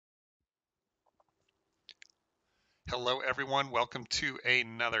Hello everyone, welcome to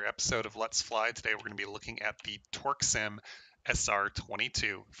another episode of Let's Fly. Today we're going to be looking at the TorqueSim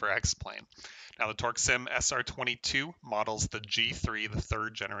SR22 for X-Plane. Now the TorqueSim SR22 models the G3, the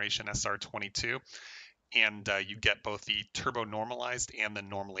third generation SR22, and you get both the turbo normalized and the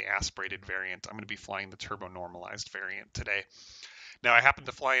normally aspirated variant. I'm going to be flying the turbo normalized variant today. Now, I happen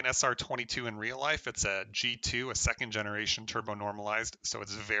to fly an SR22 in real life. It's a G2, a second generation turbo normalized, so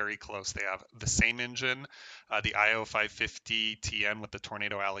it's very close. They have the same engine, the IO550TN with the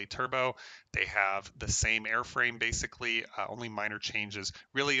Tornado Alley turbo. They have the same airframe, basically, only minor changes.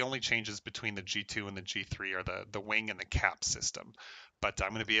 Really, only changes between the G2 and the G3 are the wing and the cap system. But I'm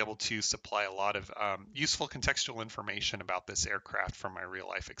going to be able to supply a lot of useful contextual information about this aircraft from my real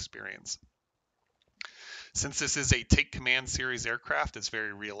life experience. Since this is a Take Command series aircraft, it's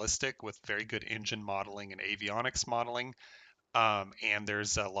very realistic with very good engine modeling and avionics modeling. And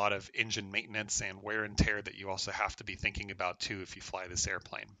there's a lot of engine maintenance and wear and tear that you also have to be thinking about too if you fly this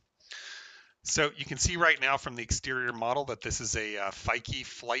airplane. So you can see right now from the exterior model that this is a FIKE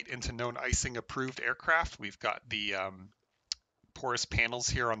Flight into Known Icing approved aircraft. We've got the porous panels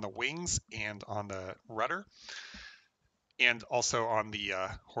here on the wings and on the rudder, and also on the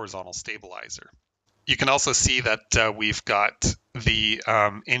horizontal stabilizer. You can also see that we've got the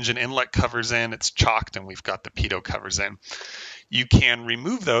engine inlet covers in, it's chocked, and we've got the pitot covers in. You can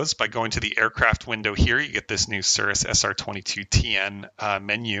remove those by going to the aircraft window here. You get this new Cirrus SR22TN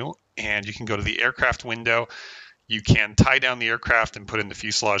menu, and you can go to the aircraft window. You can tie down the aircraft and put in the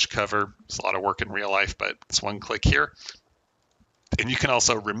fuselage cover. It's a lot of work in real life, but it's one click here. And you can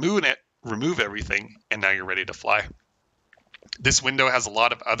also remove everything, and now you're ready to fly. This window has a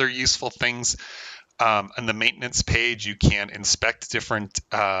lot of other useful things. On the maintenance page, you can inspect different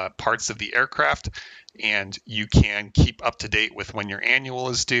parts of the aircraft, and you can keep up to date with when your annual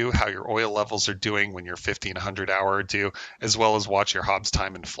is due, how your oil levels are doing, when your 50 and 100 hour are due, as well as watch your Hobbs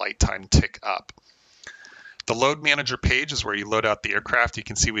time and flight time tick up. The load manager page is where you load out the aircraft. You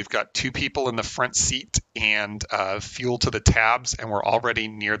can see we've got 2 people in the front seat and fuel to the tabs, and we're already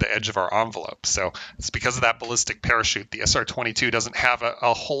near the edge of our envelope. So it's because of that ballistic parachute. The SR22 doesn't have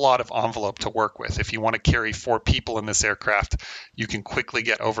a whole lot of envelope to work with. If you want to carry 4 people in this aircraft, you can quickly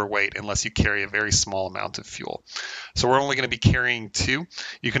get overweight unless you carry a very small amount of fuel. So we're only going to be carrying 2.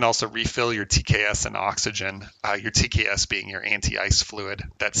 You can also refill your TKS and oxygen, your TKS being your anti-ice fluid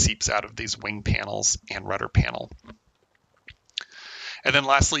that seeps out of these wing panels and rudder panel. And then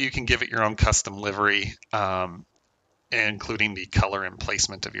lastly, you can give it your own custom livery, including the color and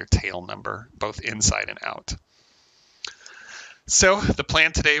placement of your tail number, both inside and out. So the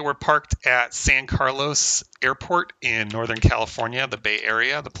plan today, we're parked at San Carlos Airport in Northern California, the Bay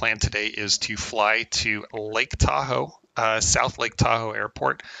Area. The plan today is to fly to Lake Tahoe, South Lake Tahoe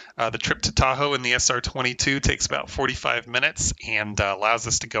Airport. The trip to Tahoe in the SR22 takes about 45 minutes and allows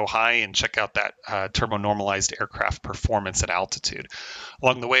us to go high and check out that turbo normalized aircraft performance at altitude.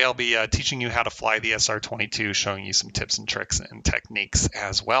 Along the way, I'll be teaching you how to fly the SR22, showing you some tips and tricks and techniques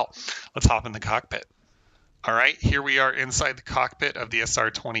as well. Let's hop in the cockpit. All right, here we are inside the cockpit of the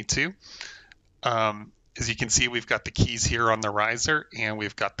SR22. As you can see, we've got the keys here on the riser, and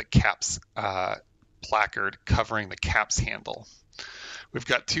we've got the caps placard covering the caps handle. We've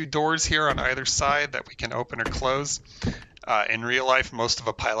got 2 doors here on either side that we can open or close. In real life, most of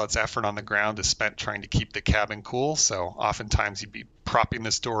a pilot's effort on the ground is spent trying to keep the cabin cool, so oftentimes you'd be propping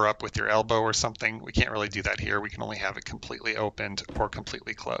this door up with your elbow or something. We can't really do that here. We can only have it completely opened or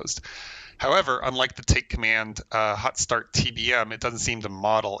completely closed. However, unlike the Take Command Hot Start TBM, it doesn't seem to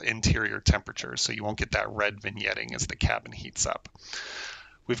model interior temperatures, so you won't get that red vignetting as the cabin heats up.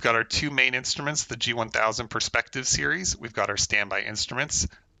 We've got our 2 main instruments, the G1000 Perspective series. We've got our standby instruments,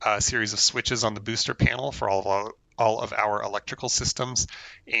 a series of switches on the booster panel for all of our electrical systems.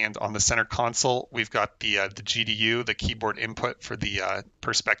 And on the center console, we've got the GDU, the keyboard input for the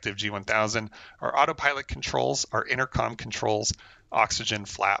Perspective G1000, our autopilot controls, our intercom controls, oxygen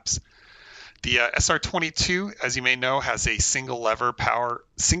flaps. The SR22, as you may know, has a single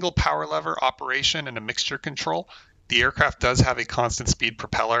power lever operation and a mixture control. The aircraft does have a constant speed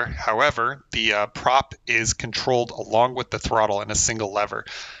propeller. However, the prop is controlled along with the throttle in a single lever.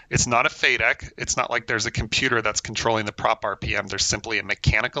 It's not a FADEC. It's not like there's a computer that's controlling the prop RPM. There's simply a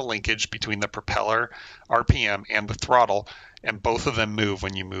mechanical linkage between the propeller RPM and the throttle, and both of them move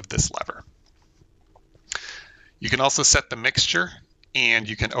when you move this lever. You can also set the mixture, and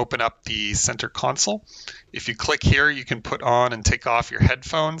you can open up the center console. If you click here, you can put on and take off your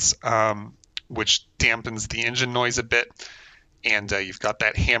headphones, which dampens the engine noise a bit. And you've got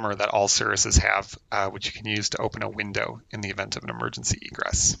that hammer that all Cirruses have, which you can use to open a window in the event of an emergency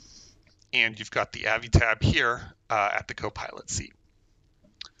egress. and you've got the AVI tab here at the co-pilot seat.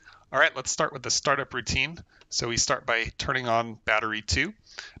 All right, let's start with the startup routine. So we start by turning on battery 2.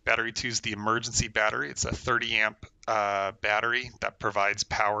 Battery 2 is the emergency battery. It's a 30 amp battery that provides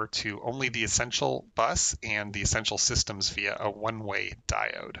power to only the essential bus and the essential systems via a one-way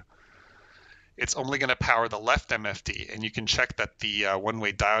diode. It's only going to power the left MFD, and you can check that the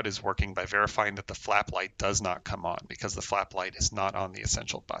one-way diode is working by verifying that the flap light does not come on, because the flap light is not on the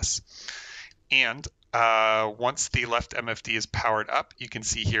essential bus. And once the left MFD is powered up, you can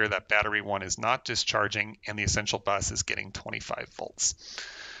see here that battery 1 is not discharging and the essential bus is getting 25 volts.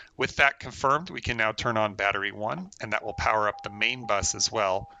 With that confirmed, we can now turn on battery 1, and that will power up the main bus as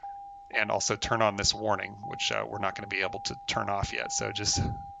well, and also turn on this warning, which we're not going to be able to turn off yet, so just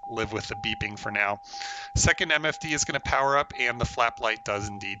live with the beeping for now. Second MFD is going to power up, and the flap light does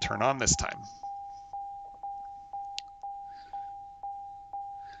indeed turn on this time.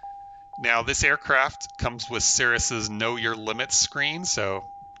 Now, this aircraft comes with Cirrus's Know Your Limits screen, so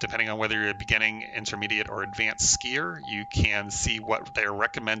depending on whether you're a beginning, intermediate, or advanced skier, you can see what their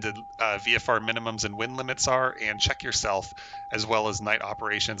recommended VFR minimums and wind limits are and check yourself, as well as night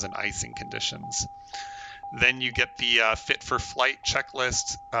operations and icing conditions. Then you get the Fit for Flight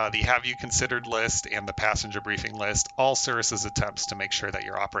checklist, the Have You Considered list, and the passenger briefing list, all Cirrus's attempts to make sure that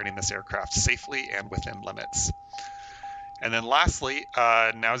you're operating this aircraft safely and within limits. And then lastly,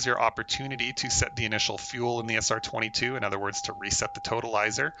 now's your opportunity to set the initial fuel in the SR22, in other words, to reset the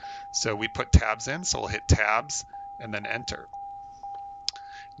totalizer. So we put tabs in, so we'll hit tabs and then enter.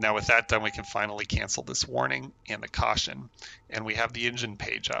 Now with that done, we can finally cancel this warning and the caution, and we have the engine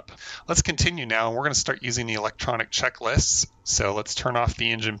page up. Let's continue now, and we're going to start using the electronic checklists. So let's turn off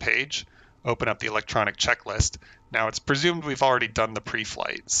the engine page, open up the electronic checklist. Now it's presumed we've already done the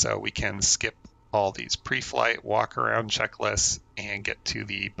pre-flight, so we can skip all these pre-flight walk-around checklists and get to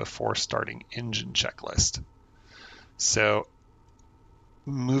the before starting engine checklist. So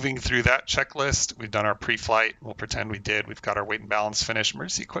moving through that checklist, we've done our pre-flight. We'll pretend we did. We've got our weight and balance finished.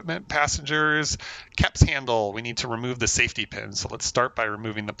 Emergency equipment, passengers, caps handle. We need to remove the safety pin. So let's start by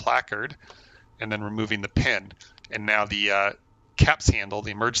removing the placard and then removing the pin. And now the caps handle,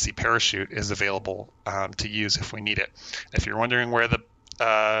 the emergency parachute, is available to use if we need it. If you're wondering where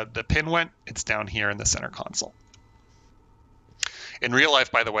the pin went, it's down here in the center console. In real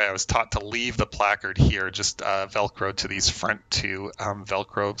life, by the way, I was taught to leave the placard here, just Velcro to these front two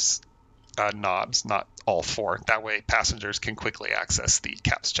Velcro knobs, not all four. That way passengers can quickly access the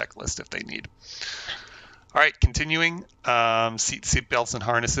CAPS checklist if they need. All right, continuing, seat belts and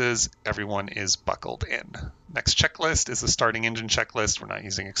harnesses, everyone is buckled in. Next checklist is the starting engine checklist. We're not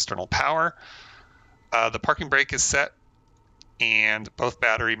using external power. The parking brake is set, and both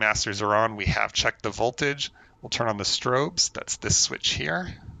battery masters are on. We have checked the voltage. We'll turn on the strobes. That's this switch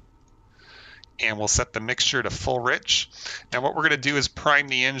here. And we'll set the mixture to full rich. Now what we're going to do is prime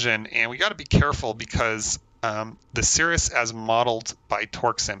the engine, and we got to be careful because the Cirrus as modeled by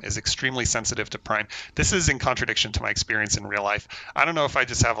TorqueSim is extremely sensitive to prime. This is in contradiction to my experience in real life. I don't know if I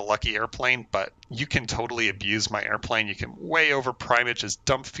just have a lucky airplane, but you can totally abuse my airplane. You can way over prime it, just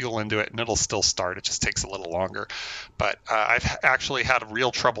dump fuel into it, and it'll still start. It just takes a little longer. But I've actually had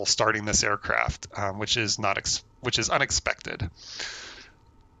real trouble starting this aircraft, which is unexpected.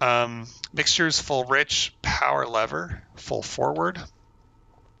 Mixtures full rich, power lever full forward.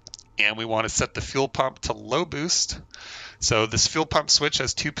 And we want to set the fuel pump to low boost. So this fuel pump switch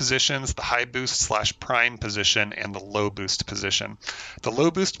has two positions, the high boost / prime position and the low boost position. The low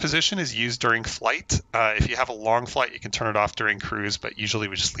boost position is used during flight. If you have a long flight, you can turn it off during cruise, but usually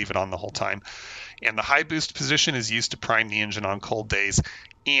we just leave it on the whole time. And the high boost position is used to prime the engine on cold days.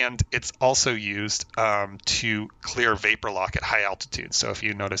 And it's also used to clear vapor lock at high altitude. So if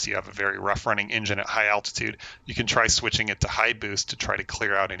you notice you have a very rough running engine at high altitude, you can try switching it to high boost to try to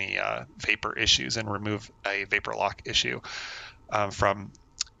clear out any vapor issues and remove a vapor lock issue from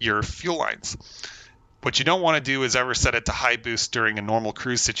your fuel lines. What you don't want to do is ever set it to high boost during a normal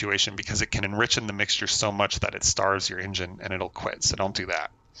cruise situation, because it can enrich in the mixture so much that it starves your engine and it'll quit. So don't do that.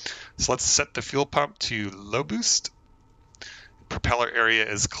 So let's set the fuel pump to low boost. Propeller area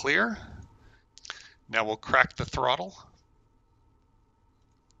is clear. Now we'll crack the throttle,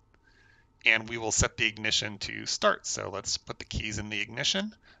 and we will set the ignition to start. So let's put the keys in the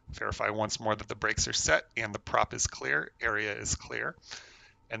ignition, verify once more that the brakes are set and the prop is clear, area is clear.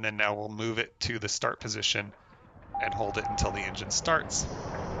 And then now we'll move it to the start position and hold it until the engine starts.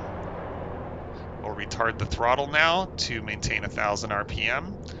 We'll retard the throttle now to maintain 1,000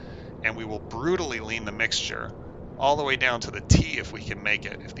 RPM, and we will brutally lean the mixture all the way down to the T if we can make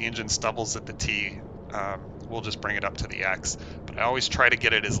it. If the engine stubbles at the T, we'll just bring it up to the X. But I always try to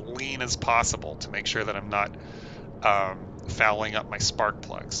get it as lean as possible to make sure that I'm not fouling up my spark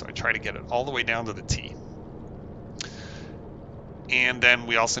plug. So I try to get it all the way down to the T. And then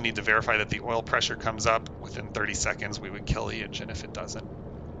we also need to verify that the oil pressure comes up. Within 30 seconds, we would kill the engine if it doesn't.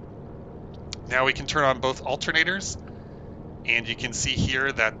 Now we can turn on both alternators, and you can see here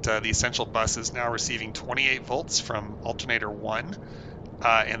that the essential bus is now receiving 28 volts from alternator 1,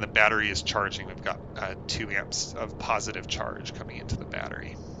 and the battery is charging. We've got 2 amps of positive charge coming into the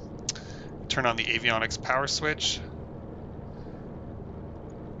battery. Turn on the avionics power switch.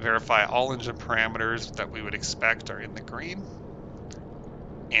 Verify all engine parameters that we would expect are in the green.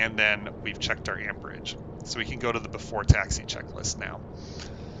 And then we've checked our amperage. So we can go to the before taxi checklist now.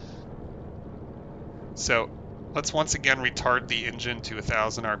 So let's once again retard the engine to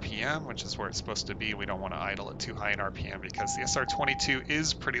 1000 RPM, which is where it's supposed to be. We don't want to idle it too high in RPM because the SR22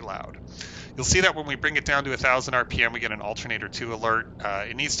 is pretty loud. You'll see that when we bring it down to 1000 RPM, we get an alternator 2 alert.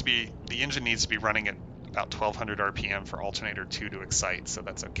 The engine needs to be running at about 1200 RPM for alternator 2 to excite, so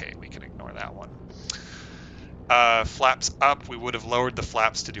that's okay. We can ignore that one. Flaps up, we would have lowered the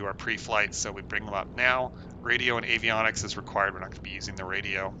flaps to do our pre-flight, so we bring them up now. Radio and avionics is required. We're not going to be using the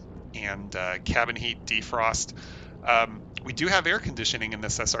radio. And cabin heat, defrost. We do have air conditioning in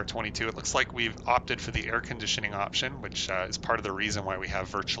this SR22. It looks like we've opted for the air conditioning option, which is part of the reason why we have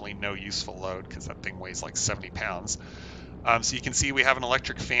virtually no useful load, because that thing weighs like 70 pounds. So you can see we have an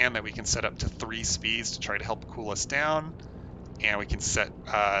electric fan that we can set up to 3 speeds to try to help cool us down. And we can set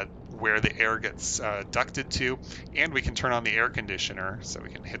where the air gets ducted to, and we can turn on the air conditioner. So we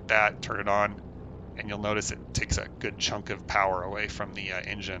can hit that, turn it on, and you'll notice it takes a good chunk of power away from the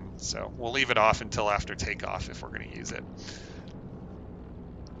engine. So we'll leave it off until after takeoff if we're going to use it.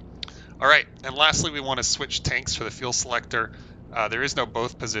 All right, and lastly, we want to switch tanks for the fuel selector. There is no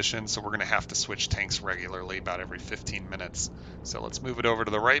both position, so we're going to have to switch tanks regularly, about every 15 minutes. So let's move it over to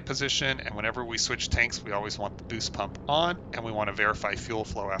the right position, and whenever we switch tanks, we always want the boost pump on, and we want to verify fuel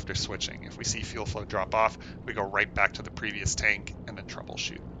flow after switching. If we see fuel flow drop off, we go right back to the previous tank and then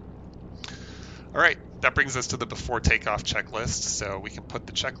troubleshoot. All right, that brings us to the before takeoff checklist, so we can put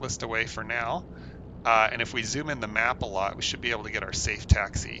the checklist away for now. And if we zoom in the map a lot, we should be able to get our safe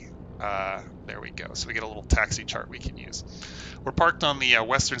taxi. There we go. So we get a little taxi chart we can use. We're parked on the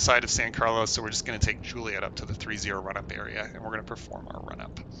western side of San Carlos, so we're just going to take Juliet up to the 30 run-up area, and we're going to perform our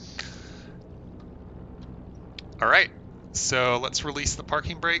run-up. All right, so let's release the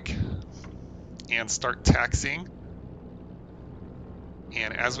parking brake and start taxiing.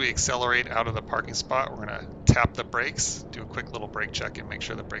 And as we accelerate out of the parking spot, we're going to tap the brakes, do a quick little brake check, and make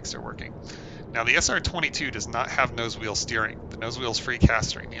sure the brakes are working. Now, the SR22 does not have nose wheel steering. The nose wheel is free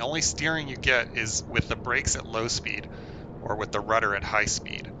castering. The only steering you get is with the brakes at low speed or with the rudder at high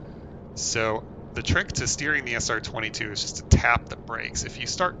speed. So the trick to steering the SR22 is just to tap the brakes. If you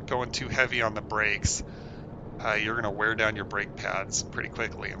start going too heavy on the brakes, you're going to wear down your brake pads pretty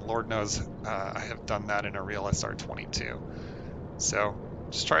quickly. And Lord knows I have done that in a real SR22. So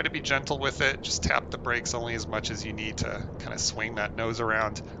just try to be gentle with it. Just tap the brakes only as much as you need to kind of swing that nose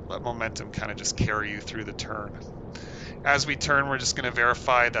around. Let momentum kind of just carry you through the turn. As we turn, we're just going to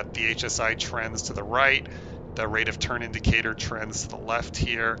verify that the HSI trends to the right, the rate of turn indicator trends to the left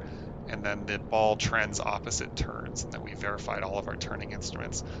here, and then the ball trends opposite turns. And then we verified all of our turning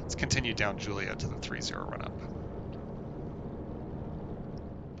instruments. Let's continue down Juliet to the 30 run-up.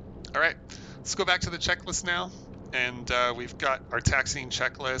 All right, let's go back to the checklist now. And we've got our taxiing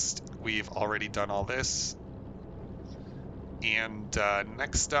checklist. We've already done all this. And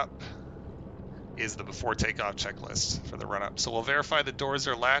next up is the before takeoff checklist for the run-up. So we'll verify the doors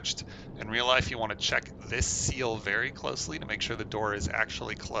are latched. In real life, you want to check this seal very closely to make sure the door is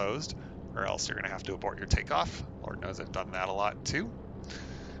actually closed, or else you're going to have to abort your takeoff. Lord knows I've done that a lot too.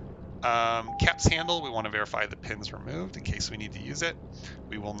 Caps handle, we want to verify the pin's removed in case we need to use it.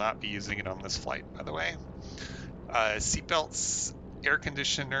 We will not be using it on this flight, by the way. Seatbelts, air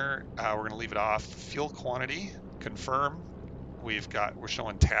conditioner, we're going to leave it off. Fuel quantity, confirm. We're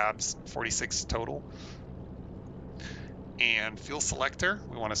showing tabs, 46 total. And fuel selector,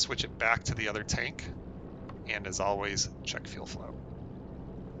 we want to switch it back to the other tank. And as always, check fuel flow.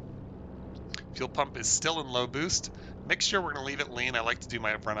 Fuel pump is still in low boost. Mixture, we're going to leave it lean. I like to do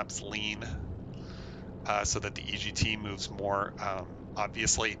my run-ups lean so that the EGT moves more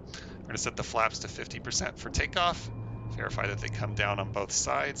obviously. We're going to set the flaps to 50% for takeoff. Verify that they come down on both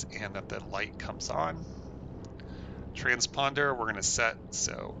sides and that the light comes on. Transponder, we're going to set,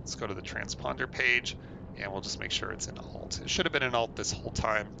 so let's go to the transponder page and we'll just make sure it's in alt. It should have been in alt this whole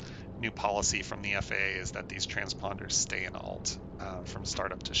time. New policy from the FAA is that these transponders stay in alt from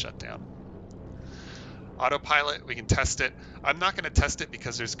startup to shutdown. Autopilot, we can test it. I'm not going to test it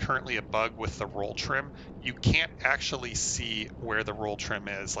because there's currently a bug with the roll trim. You can't actually see where the roll trim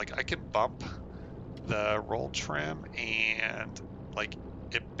is. Like, I can bump the roll trim and like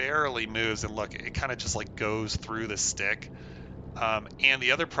it barely moves, and look, it kind of just like goes through the stick. And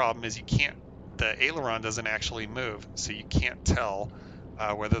the other problem is the aileron doesn't actually move, so you can't tell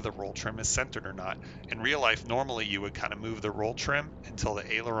whether the roll trim is centered or not. In real life, normally you would kind of move the roll trim until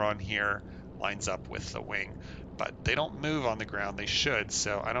the aileron here lines up with the wing, but they don't move on the ground. They should,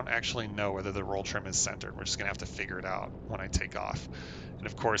 so I don't actually know whether the roll trim is centered. We're just gonna have to figure it out when I take off. And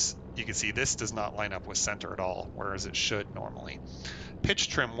of course, you can see this does not line up with center at all, whereas it should normally. Pitch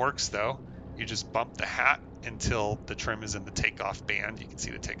trim works though. You just bump the hat until the trim is in the takeoff band. You can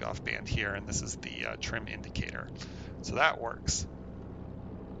see the takeoff band here, and this is the trim indicator. So that works.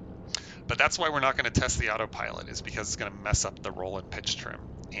 But that's why we're not going to test the autopilot, is because it's going to mess up the roll and pitch trim,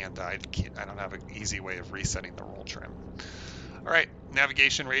 and I don't have an easy way of resetting the roll trim. All right,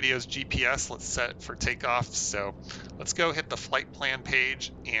 navigation, radios, GPS, let's set it for takeoff. So let's go hit the flight plan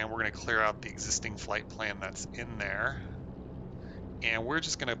page, and we're going to clear out the existing flight plan that's in there. And we're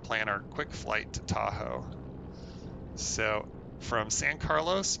just going to plan our quick flight to Tahoe. So from San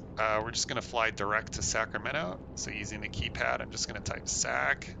Carlos, we're just going to fly direct to Sacramento. So using the keypad, I'm just going to type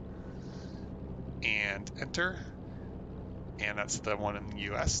SAC and enter. And that's the one in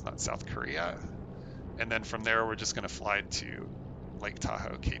the US, not South Korea. And then from there, we're just going to fly to Lake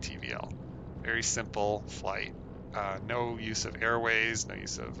Tahoe, KTVL. Very simple flight. No use of airways, no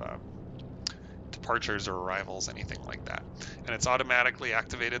use of departures or arrivals, anything like that. And it's automatically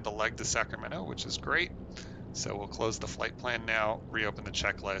activated the leg to Sacramento, which is great. So we'll close the flight plan now, reopen the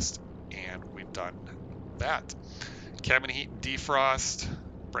checklist, and we've done that. Cabin heat and defrost,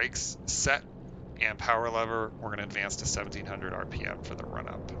 brakes set, and power lever, we're going to advance to 1700 RPM for the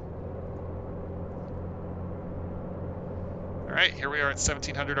run-up. All right, here we are at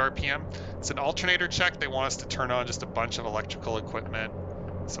 1700 RPM. It's an alternator check. They want us to turn on just a bunch of electrical equipment.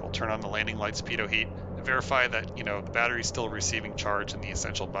 So we'll turn on the landing lights, pitot heat, and verify that, you know, the battery's still receiving charge and the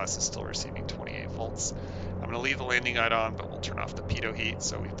essential bus is still receiving 28 volts. I'm going to leave the landing light on, but we'll turn off the pitot heat.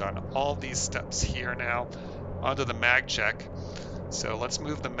 So we've done all these steps here now. Onto the mag check. So let's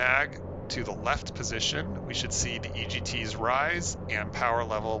move the mag to the left position. We should see the EGTs rise and power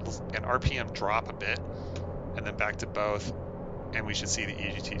levels and RPM drop a bit, and then back to both, and we should see the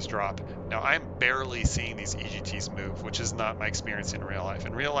EGTs drop. Now I'm barely seeing these EGTs move, which is not my experience in real life.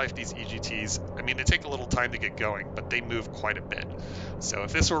 In real life, these EGTs, I mean, they take a little time to get going, but they move quite a bit. So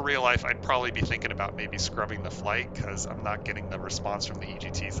if this were real life, I'd probably be thinking about maybe scrubbing the flight because I'm not getting the response from the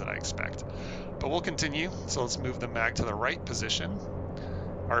EGTs that I expect. But we'll continue. So let's move the mag to the right position.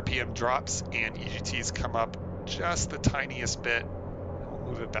 RPM drops and EGTs come up just the tiniest bit.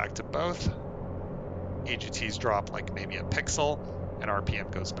 We'll move it back to both. EGTs drop like maybe a pixel, and RPM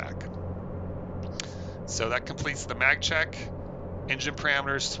goes back. So that completes the mag check. Engine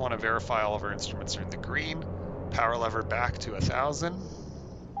parameters, just want to verify all of our instruments are in the green. Power lever back to 1000.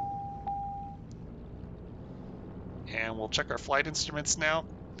 And we'll check our flight instruments now.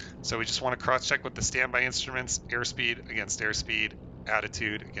 So we just want to cross-check with the standby instruments, airspeed against airspeed,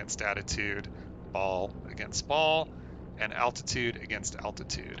 attitude against attitude, ball against ball, and altitude against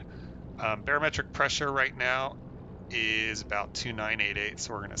altitude. Barometric pressure right now is about 2988,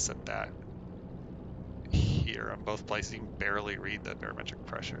 so we're going to set that here on both places. You can barely read the barometric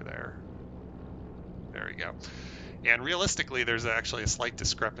pressure there. There we go. And realistically, there's actually a slight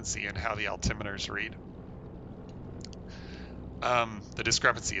discrepancy in how the altimeters read. The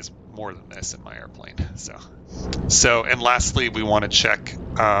discrepancy is more than this in my airplane. So and lastly, we want to check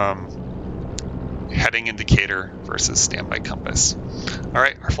heading indicator versus standby compass. All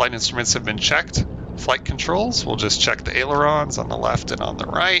right, our flight instruments have been checked. Flight controls, we'll just check the ailerons on the left and on the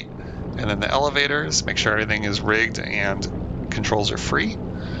right, and then the elevators, make sure everything is rigged and controls are free.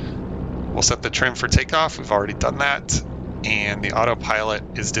 We'll set the trim for takeoff, we've already done that, and the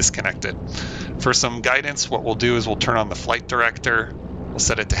autopilot is disconnected. For some guidance, what we'll do is we'll turn on the flight director, we'll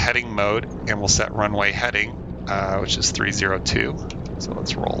set it to heading mode, and we'll set runway heading, which is 302. So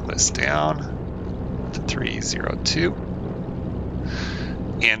let's roll this down to 302.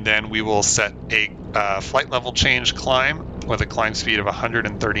 And then we will set a flight level change climb with a climb speed of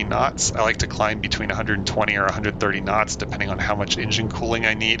 130 knots. I like to climb between 120 or 130 knots, depending on how much engine cooling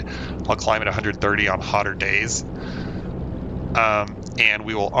I need. I'll climb at 130 on hotter days. And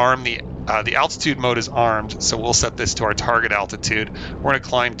we will arm the altitude mode is armed, so we'll set this to our target altitude. We're going to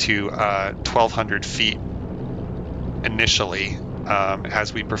climb to 1,200 feet initially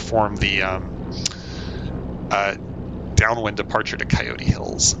as we perform the downwind departure to Coyote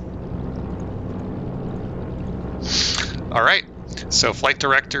Hills. All right, so flight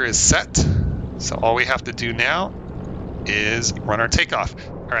director is set. So all we have to do now is run our takeoff.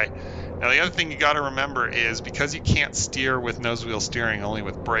 All right, now the other thing you got to remember is because you can't steer with nose wheel steering, only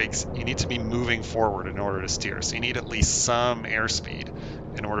with brakes, you need to be moving forward in order to steer. So you need at least some airspeed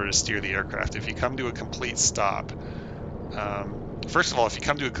in order to steer the aircraft. If you come to a complete stop, first of all, if you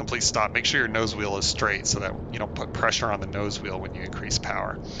come to a complete stop, make sure your nose wheel is straight so that you don't put pressure on the nose wheel when you increase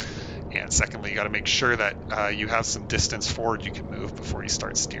power. And secondly, you got to make sure that you have some distance forward you can move before you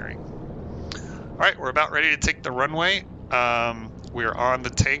start steering. All right, we're about ready to take the runway. We're on the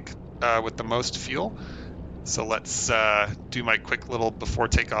tank with the most fuel. So let's do my quick little before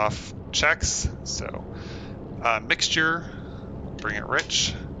takeoff checks. So mixture, bring it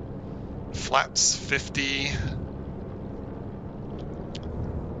rich. Flaps 50.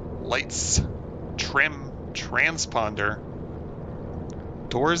 Lights, trim, transponder.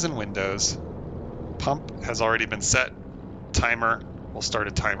 Doors and windows. Pump has already been set. Timer, we'll start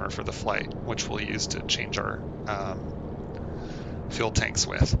a timer for the flight, which we'll use to change our fuel tanks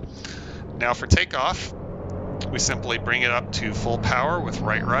with. Now for takeoff, we simply bring it up to full power with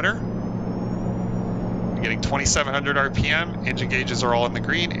right rudder. We're getting 2,700 RPM, engine gauges are all in the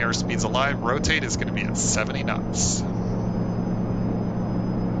green, airspeed's alive, rotate is going to be at 70 knots.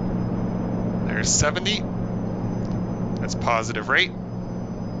 There's 70, that's positive rate.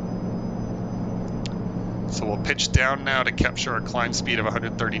 So we'll pitch down now to capture our climb speed of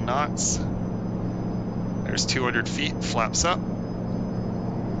 130 knots. There's 200 feet, flaps up.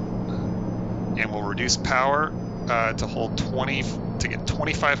 And we'll reduce power to hold to get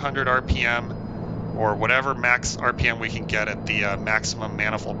 2,500 RPM or whatever max RPM we can get at the maximum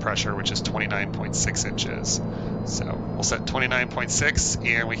manifold pressure, which is 29.6 inches. So we'll set 29.6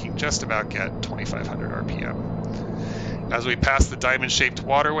 and we can just about get 2,500 RPM. As we pass the diamond-shaped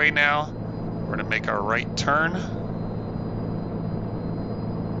waterway now, we're going to make our right turn.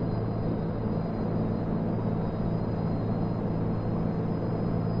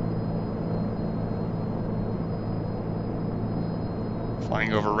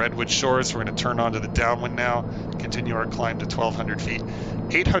 Flying over Redwood Shores, we're going to turn onto the downwind now, continue our climb to 1,200 feet.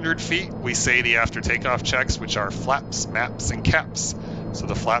 800 feet, we say the after takeoff checks, which are flaps, maps, and caps. So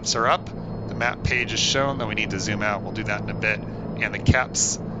the flaps are up, the map page is shown, though we need to zoom out, we'll do that in a bit. And the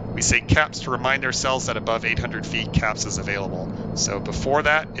caps, we say caps to remind ourselves that above 800 feet, caps is available. So before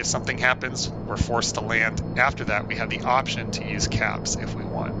that, if something happens, we're forced to land. After that, we have the option to use caps if we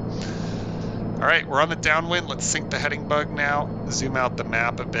want. All right, we're on the downwind. Let's sync the heading bug now. Zoom out the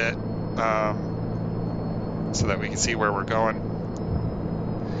map a bit so that we can see where we're going.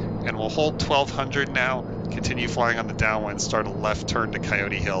 And we'll hold 1,200 now. Continue flying on the downwind. Start a left turn to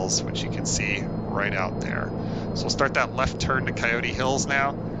Coyote Hills, which you can see right out there. So we'll start that left turn to Coyote Hills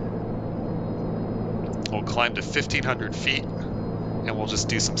now. We'll climb to 1,500 feet, and we'll just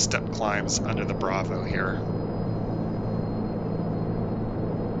do some step climbs under the Bravo here.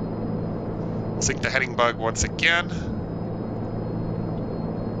 Sync the heading bug once again.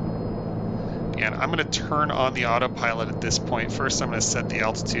 And I'm going to turn on the autopilot at this point. First, I'm going to set the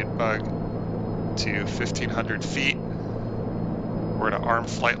altitude bug to 1,500 feet. We're going to arm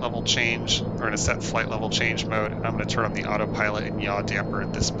flight level change. We're going to set flight level change mode. And I'm going to turn on the autopilot and yaw damper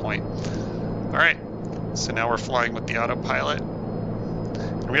at this point. All right, so now we're flying with the autopilot.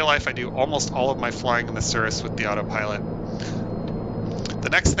 In real life, I do almost all of my flying in the Cirrus with the autopilot. The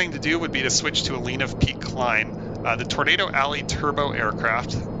next thing to do would be to switch to a lean of peak climb. The Tornado Alley turbo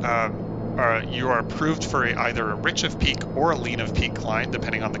aircraft, you are approved for either a rich of peak or a lean of peak climb,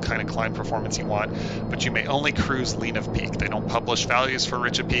 depending on the kind of climb performance you want, but you may only cruise lean of peak. They don't publish values for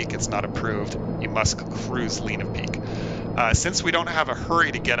rich of peak, it's not approved. You must cruise lean of peak. Since we don't have a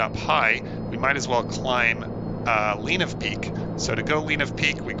hurry to get up high, we might as well climb lean of peak. So to go lean of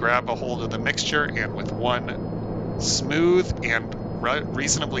peak, we grab a hold of the mixture, and with one smooth and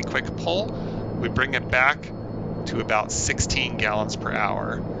reasonably quick pull, we bring it back to about 16 gallons per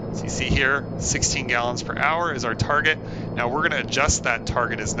hour. So you see here, 16 gallons per hour is our target. Now we're going to adjust that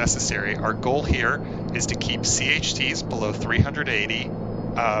target as necessary. Our goal here is to keep CHTs below 380,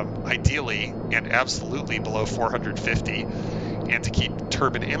 ideally and absolutely below 450, and to keep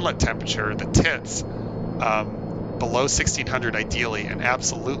turbine inlet temperature, the TITs, below 1600 ideally and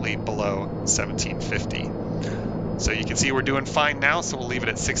absolutely below 1750. So you can see we're doing fine now, so we'll leave it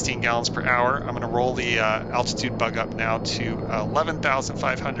at 16 gallons per hour. I'm going to roll the altitude bug up now to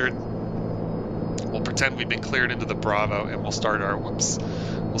 11,500. We'll pretend we've been cleared into the Bravo, and we'll start our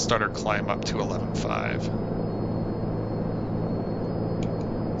climb up to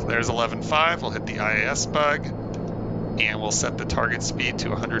 11.5. So there's 11.5. We'll hit the IAS bug, and we'll set the target speed to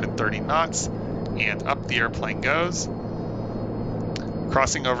 130 knots, and up the airplane goes.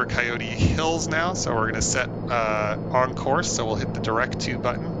 crossing over Coyote Hills now, so we're going to set on course. So we'll hit the direct to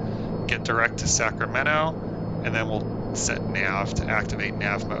button, get direct to Sacramento, and then we'll set nav to activate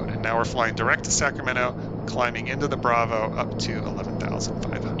nav mode. And now we're flying direct to Sacramento, climbing into the Bravo up to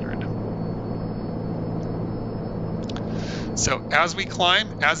 11,500. So as we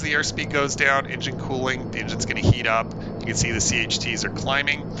climb, as the airspeed goes down, engine cooling, the engine's going to heat up. You can see the CHTs are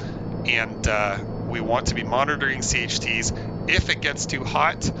climbing, and we want to be monitoring CHTs. If it gets too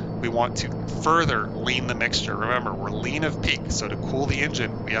hot, we want to further lean the mixture. Remember, we're lean of peak, so to cool the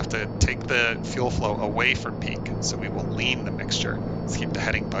engine, we have to take the fuel flow away from peak. So we will lean the mixture. Let's keep the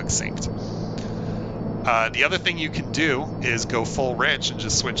heading bug synced. The other thing you can do is go full rich and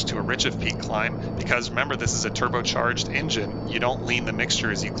just switch to a rich of peak climb, because remember, this is a turbocharged engine. You don't lean the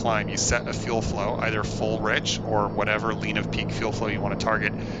mixture as you climb. You set a fuel flow, either full rich or whatever lean of peak fuel flow you want to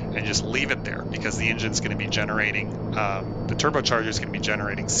target, and just leave it there, because the engine's going to be generating, the turbocharger is going to be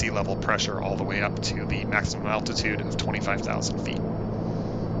generating sea level pressure all the way up to the maximum altitude of 25,000 feet.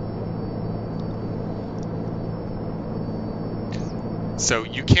 So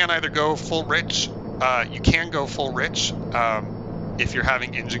you can either go full rich, you can go full rich if you're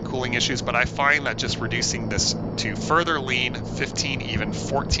having engine cooling issues, but I find that just reducing this to further lean, 15, even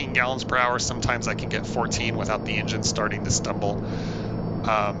 14 gallons per hour, sometimes I can get 14 without the engine starting to stumble,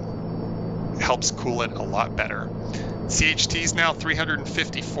 helps cool it a lot better. CHT's now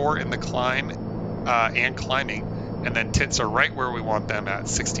 354 in the climb and climbing, and then tits are right where we want them at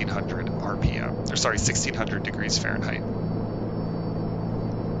 1600 RPM, or sorry, 1600 degrees Fahrenheit.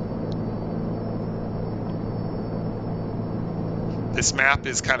 This map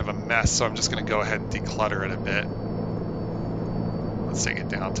is kind of a mess, so I'm just going to go ahead and declutter it a bit. Let's take it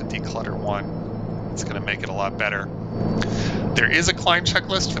down to declutter 1. It's going to make it a lot better. There is a climb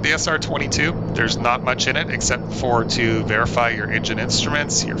checklist for the SR22. There's not much in it except for to verify your engine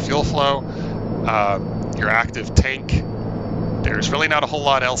instruments, your fuel flow, your active tank. There's really not a whole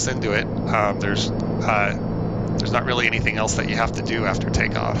lot else into it. There's not really anything else that you have to do after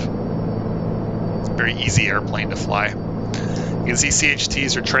takeoff. It's a very easy airplane to fly. You can see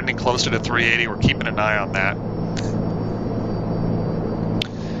CHTs are trending closer to 380. We're keeping an eye on that.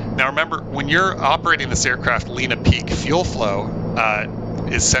 Now remember, when you're operating this aircraft, lean of peak, fuel flow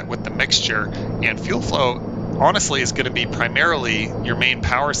is set with the mixture, and fuel flow honestly is going to be primarily your main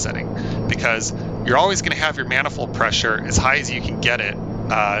power setting, because you're always going to have your manifold pressure as high as you can get it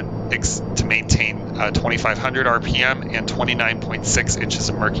to maintain 2,500 RPM and 29.6 inches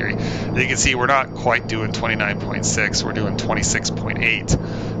of mercury. As you can see, we're not quite doing 29.6, we're doing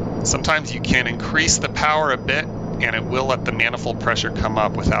 26.8. Sometimes you can increase the power a bit, and it will let the manifold pressure come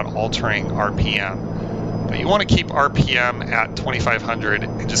up without altering RPM. But you want to keep RPM at 2,500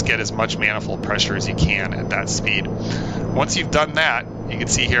 and just get as much manifold pressure as you can at that speed. Once you've done that, you can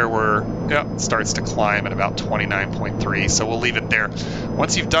see here where it starts to climb at about 29.3, so we'll leave it there.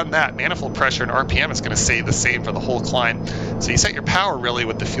 Once you've done that, manifold pressure and RPM is going to stay the same for the whole climb. So you set your power really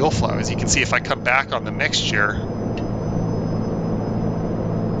with the fuel flow. As you can see, if I come back on the mixture,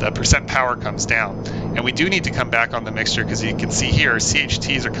 the percent power comes down. And we do need to come back on the mixture, because you can see here,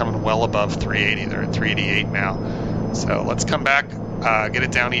 CHTs are coming well above 380. They're at 388 now. So let's come back, get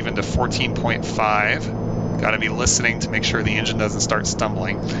it down even to 14.5. Got to be listening to make sure the engine doesn't start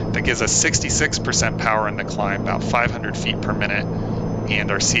stumbling. That gives us 66% power in the climb, about 500 feet per minute,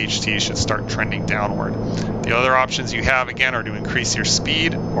 and our CHT should start trending downward. The other options you have, again, are to increase your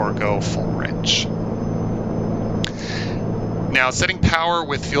speed or go full rich. Now, setting power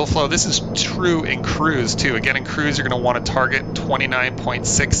with fuel flow, this is true in cruise too. Again, in cruise, you're going to want to target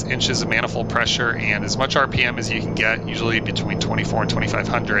 29.6 inches of manifold pressure and as much RPM as you can get, usually between 24 and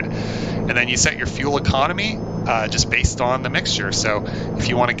 2,500. And then you set your fuel economy just based on the mixture. So if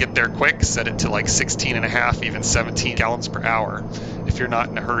you want to get there quick, set it to like 16.5, even 17 gallons per hour. If you're not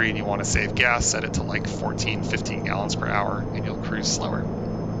in a hurry and you want to save gas, set it to like 14, 15 gallons per hour and you'll cruise slower.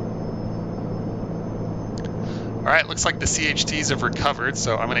 All right, looks like the CHTs have recovered,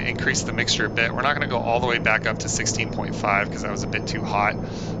 so I'm going to increase the mixture a bit. We're not going to go all the way back up to 16.5 because that was a bit too hot.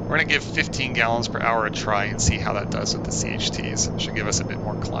 We're going to give 15 gallons per hour a try and see how that does with the CHTs. Should give us a bit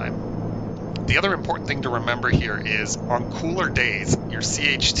more climb. The other important thing to remember here is on cooler days, your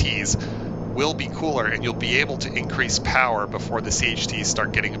CHTs will be cooler and you'll be able to increase power before the CHTs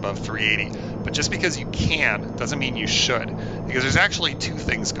start getting above 380. But just because you can doesn't mean you should, because there's actually two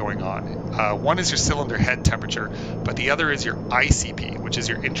things going on. One is your cylinder head temperature, but the other is your ICP, which is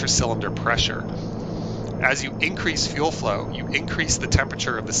your intracylinder pressure. As you increase fuel flow, you increase the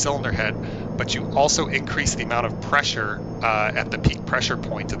temperature of the cylinder head, but you also increase the amount of pressure at the peak pressure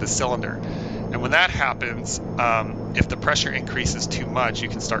point of the cylinder. And when that happens, if the pressure increases too much, you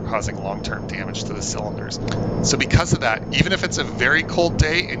can start causing long-term damage to the cylinders. So because of that, even if it's a very cold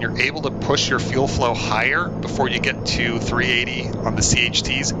day and you're able to push your fuel flow higher before you get to 380 on the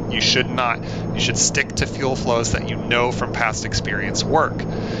CHTs, you should not. You should stick to fuel flows that you know from past experience work,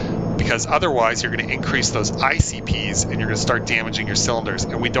 because otherwise you're going to increase those ICPs and you're going to start damaging your cylinders.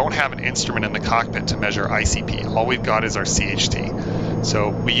 And we don't have an instrument in the cockpit to measure ICP. All we've got is our CHT. So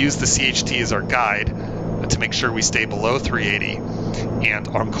we use the CHT as our guide to make sure we stay below 380. And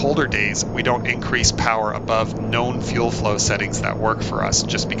on colder days, we don't increase power above known fuel flow settings that work for us,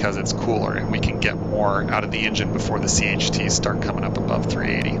 just because it's cooler and we can get more out of the engine before the CHTs start coming up above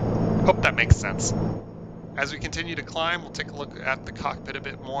 380. Hope that makes sense. As we continue to climb, we'll take a look at the cockpit a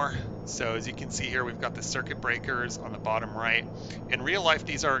bit more. So as you can see here, we've got the circuit breakers on the bottom right. In real life,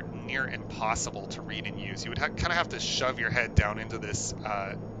 these are near impossible to read and use. You would kind of have to shove your head down into this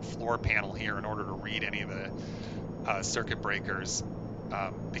floor panel here in order to read any of the circuit breakers.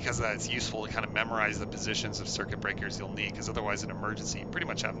 Because of that, it's useful to kind of memorize the positions of circuit breakers you'll need, because otherwise in emergency, you pretty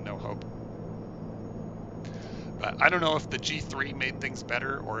much have no hope. But I don't know if the G3 made things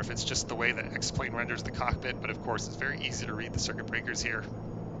better or if it's just the way that X-Plane renders the cockpit, but of course it's very easy to read the circuit breakers here.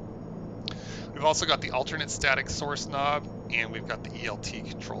 We've also got the alternate static source knob, and we've got the ELT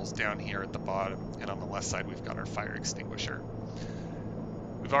controls down here at the bottom, and on the left side we've got our fire extinguisher.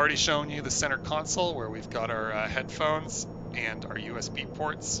 We've already shown you the center console where we've got our headphones and our USB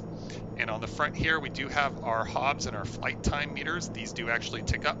ports. And on the front here, we do have our hobs and our flight time meters. These do actually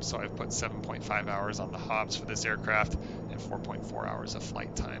tick up, so I've put 7.5 hours on the hobs for this aircraft and 4.4 hours of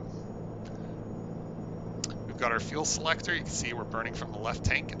flight time. We've got our fuel selector. You can see we're burning from the left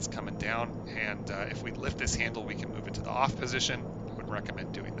tank. It's coming down, and if we lift this handle, we can move it to the off position. I would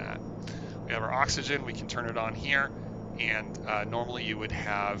recommend doing that. We have our oxygen. We can turn it on here, and normally you would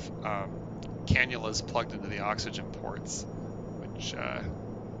have cannulas plugged into the oxygen ports, which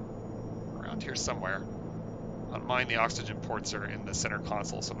around here somewhere. On mine, the oxygen ports are in the center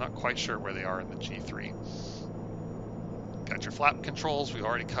console, so I'm not quite sure where they are in the G3. Got your flap controls. We've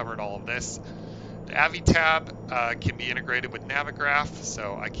already covered all of this. The AVI tab can be integrated with Navigraph,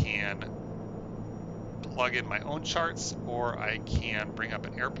 so I can plug in my own charts, or I can bring up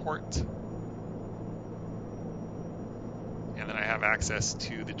an airport. And then I have access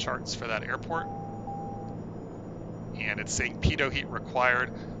to the charts for that airport. And it's saying pitot heat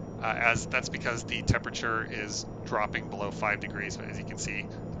required, as that's because the temperature is dropping below 5 degrees. But as you can see,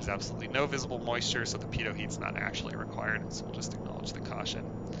 there's absolutely no visible moisture, so the pitot heat's not actually required. So we'll just acknowledge the caution.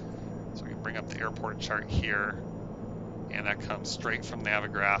 So we can bring up the airport chart here, and that comes straight from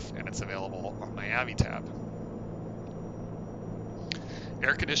Navigraph, and it's available on my AVI tab.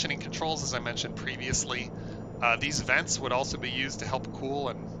 Air conditioning controls, as I mentioned previously. These vents would also be used to help cool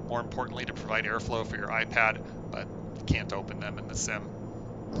and, more importantly, to provide airflow for your iPad, but you can't open them in the sim.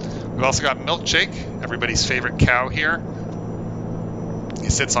 We've also got Milkshake, everybody's favorite cow here. He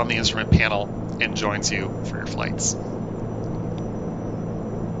sits on the instrument panel and joins you for your flights.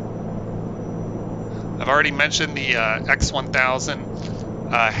 I've already mentioned the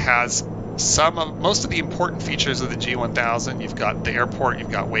X1000 has most of the important features of the G1000. You've got the airport,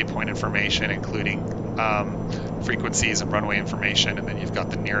 you've got waypoint information, including frequencies and runway information, and then you've got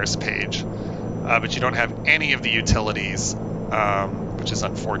the nearest page. But you don't have any of the utilities, which is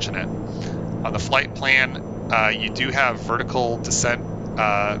unfortunate. On the flight plan, you do have vertical descent,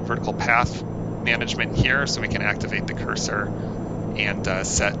 vertical path management here, so we can activate the cursor and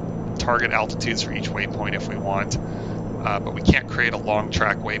set target altitudes for each waypoint if we want. But we can't create a long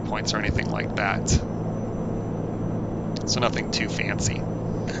track waypoints or anything like that. So nothing too fancy.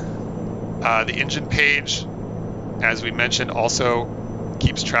 The engine page, as we mentioned, also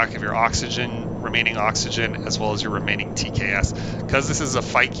keeps track of your remaining oxygen, as well as your remaining TKS. Because this is a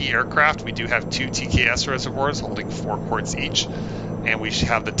Fikey aircraft, we do have 2 TKS reservoirs holding 4 quarts each, and we should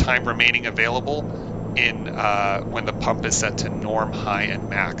have the time remaining available in when the pump is set to norm, high, and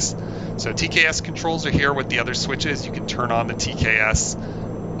max. So TKS controls are here with the other switches. You can turn on the TKS,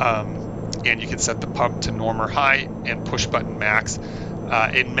 and you can set the pump to norm or high and push button max.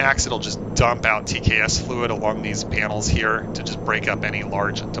 In max, it'll just dump out TKS fluid along these panels here to just break up any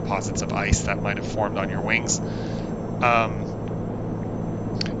large deposits of ice that might have formed on your wings.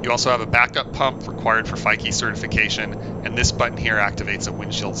 You also have a backup pump required for Fikey certification, and this button here activates a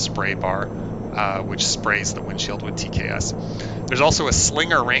windshield spray bar, which sprays the windshield with TKS. There's also a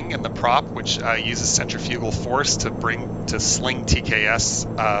slinger ring in the prop, which uses centrifugal force to sling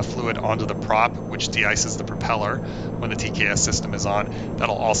TKS fluid onto the prop, which de-ices the propeller when the TKS system is on.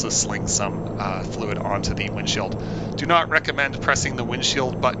 That'll also sling some fluid onto the windshield. Do not recommend pressing the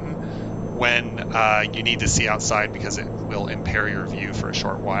windshield button when you need to see outside because it will impair your view for a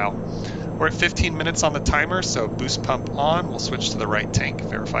short while. We're at 15 minutes on the timer, so boost pump on. We'll switch to the right tank,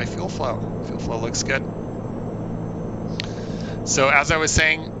 verify fuel flow. Fuel flow looks good. So as I was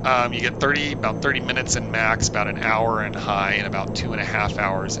saying, you get about 30 minutes in max, about an hour in high, and about 2.5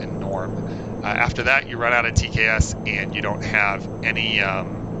 hours in norm. After that, you run out of TKS, and you don't have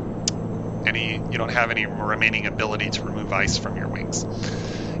any remaining ability to remove ice from your wings.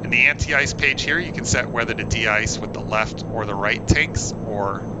 In the anti-ice page here, you can set whether to de-ice with the left or the right tanks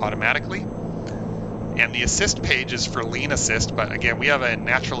or automatically. And the assist page is for lean assist, but again, we have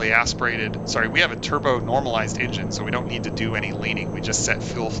a we have a turbo normalized engine, so we don't need to do any leaning. We just set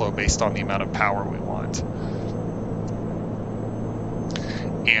fuel flow based on the amount of power we want.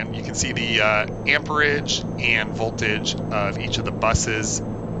 And you can see the amperage and voltage of each of the buses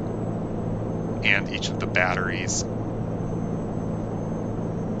and each of the batteries.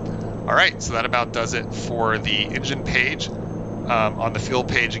 All right, so that about does it for the engine page. On the fuel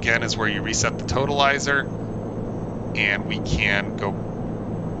page, again, is where you reset the totalizer, and we can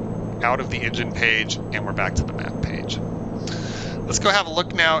go out of the engine page, and we're back to the map page. Let's go have a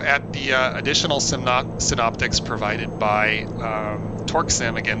look now at the additional synoptics provided by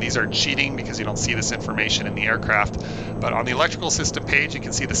TorqueSim. Again, these are cheating because you don't see this information in the aircraft. But on the electrical system page, you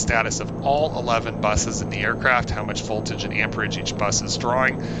can see the status of all 11 buses in the aircraft, how much voltage and amperage each bus is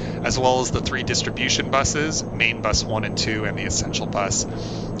drawing, as well as the 3 distribution buses, main bus 1 and 2, and the essential bus,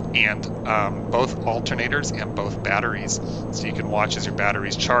 and both alternators and both batteries. So you can watch as your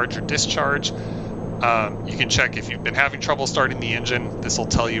batteries charge or discharge. You can check if you've been having trouble starting the engine. This will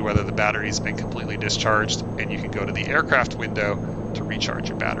tell you whether the battery's been completely discharged, and you can go to the aircraft window to recharge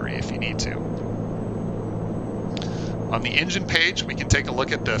your battery if you need to. On the engine page, we can take a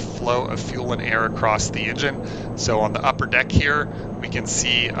look at the flow of fuel and air across the engine. So on the upper deck here, we can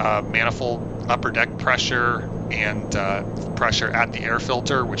see manifold upper deck pressure and pressure at the air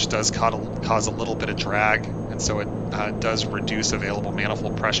filter, which does cause a little bit of drag, and so it does reduce available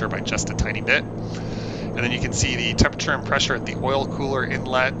manifold pressure by just a tiny bit. And then you can see the temperature and pressure at the oil cooler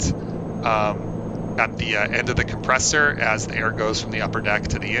inlet at the end of the compressor as the air goes from the upper deck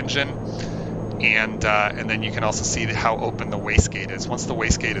to the engine. And then you can also see how open the wastegate is. Once the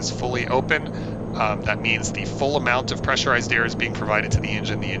wastegate is fully open, that means the full amount of pressurized air is being provided to the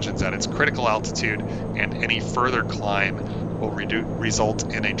engine. The engine's at its critical altitude, and any further climb will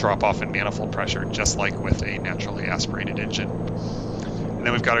result in a drop-off in manifold pressure, just like with a naturally aspirated engine. And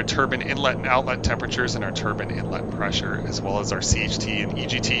then we've got our turbine inlet and outlet temperatures and our turbine inlet pressure, as well as our CHT and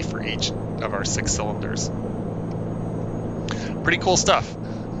EGT for each of our 6 cylinders. Pretty cool stuff.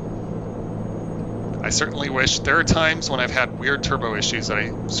 I certainly wish, there are times when I've had weird turbo issues that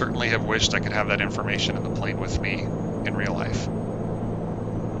I certainly have wished I could have that information in the plane with me in real life. All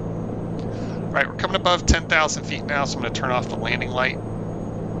right, we're coming above 10,000 feet now, so I'm going to turn off the landing light.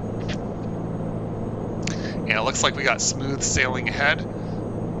 And it looks like we got smooth sailing ahead.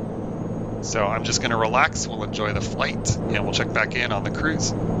 So I'm just going to relax, we'll enjoy the flight, and we'll check back in on the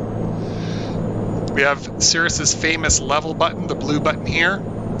cruise. We have Cirrus's famous level button, the blue button here.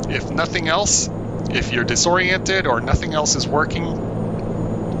 If nothing else, if you're disoriented or nothing else is working,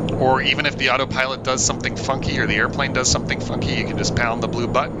 or even if the autopilot does something funky or the airplane does something funky, you can just pound the blue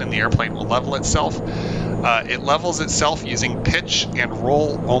button and the airplane will level itself. It levels itself using pitch and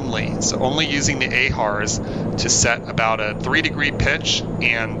roll only, so only using the AHRS to set about a 3-degree pitch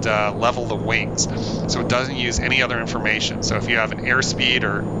and level the wings. So it doesn't use any other information. So if you have an airspeed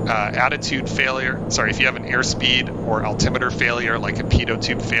or attitude failure, if you have an airspeed or altimeter failure, like a pitot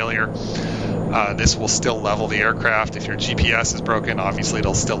tube failure, this will still level the aircraft. If your GPS is broken, obviously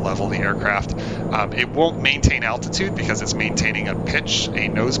it'll still level the aircraft. It won't maintain altitude because it's maintaining a pitch, a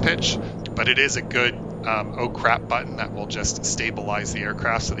nose pitch, but it is a good oh crap button that will just stabilize the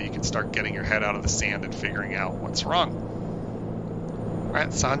aircraft so that you can start getting your head out of the sand and figuring out what's wrong. All right,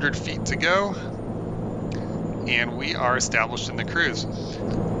 it's 100 feet to go, and we are established in the cruise.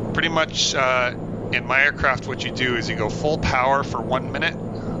 Pretty much in my aircraft, what you do is you go full power for 1 minute,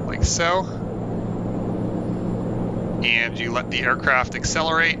 like so, and you let the aircraft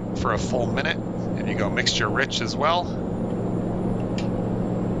accelerate for a full minute, and you go mixture rich as well,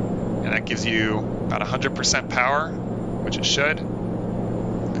 and that gives you about 100% power, which it should,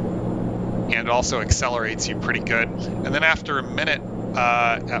 and it also accelerates you pretty good. And then after a minute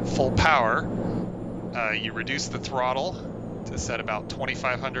at full power, you reduce the throttle to set about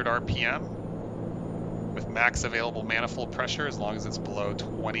 2,500 RPM with max available manifold pressure as long as it's below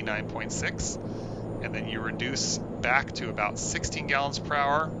 29.6, and then you reduce back to about 16 gallons per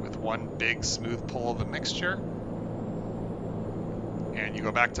hour with one big smooth pull of the mixture, and you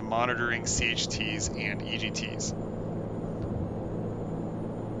go back to monitoring CHTs and EGTs.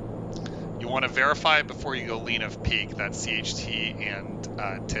 You want to verify before you go lean of peak that CHT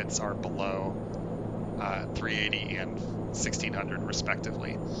and TITs are below 380 and 1600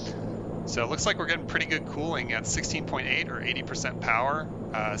 respectively. So it looks like we're getting pretty good cooling at 16.8 or 80% power.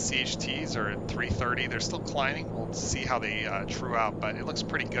 CHTs are at 330. They're still climbing. We'll see how they true out, but it looks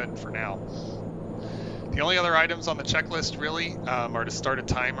pretty good for now. The only other items on the checklist really are to start a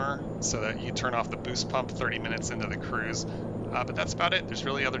timer so that you turn off the boost pump 30 minutes into the cruise. But that's about it. There's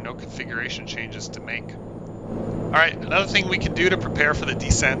really no configuration changes to make. All right, another thing we can do to prepare for the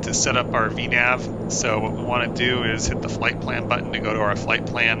descent is set up our VNav. So what we want to do is hit the flight plan button to go to our flight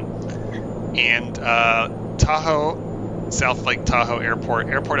plan. And Tahoe, South Lake Tahoe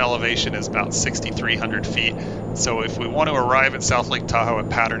Airport elevation is about 6,300 feet. So if we want to arrive at South Lake Tahoe at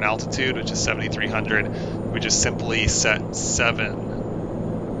pattern altitude, which is 7,300, we just simply set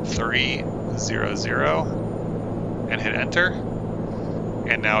 7300 and hit enter.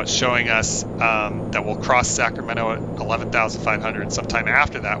 And now it's showing us that we'll cross Sacramento at 11,500. Sometime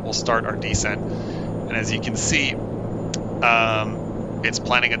after that, we'll start our descent. And as you can see, it's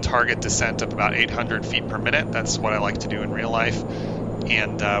planning a target descent of about 800 feet per minute. That's what I like to do in real life.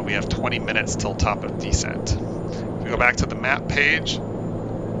 And we have 20 minutes till top of descent. If we go back to the map page,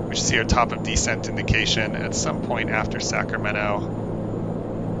 we should see our top of descent indication at some point after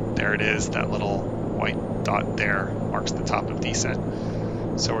Sacramento. There it is, that little white dot there marks the top of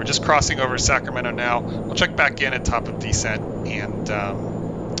descent. So we're just crossing over Sacramento now. We'll check back in at top of descent and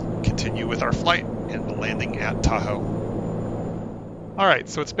continue with our flight and the landing at Tahoe. All right,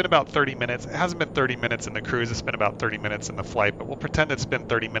 so it's been about 30 minutes. It hasn't been 30 minutes in the cruise. It's been about 30 minutes in the flight, but we'll pretend it's been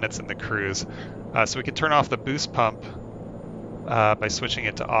 30 minutes in the cruise. So we can turn off the boost pump by switching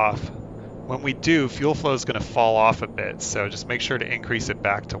it to off. When we do, fuel flow is going to fall off a bit, so just make sure to increase it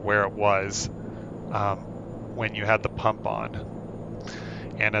back to where it was when you had the pump on.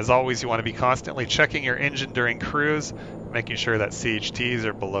 And as always, you want to be constantly checking your engine during cruise, making sure that CHTs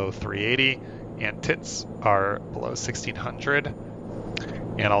are below 380 and TITs are below 1600.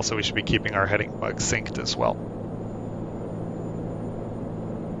 And also we should be keeping our heading bug synced as well.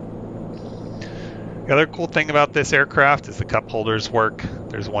 The other cool thing about this aircraft is the cup holders work.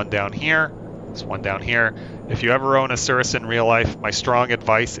 There's one down here, there's one down here. If you ever own a Cirrus in real life, my strong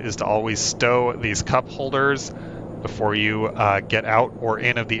advice is to always stow these cup holders before you get out or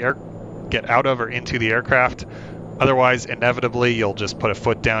into the aircraft. Otherwise, inevitably, you'll just put a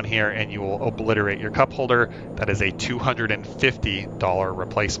foot down here and you will obliterate your cup holder. That is a $250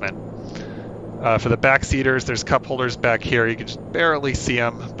 replacement. For the back seaters, there's cup holders back here. You can just barely see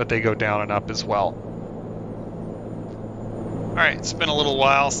them, but they go down and up as well. All right, it's been a little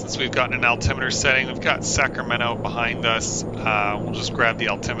while since we've gotten an altimeter setting. We've got Sacramento behind us. We'll just grab the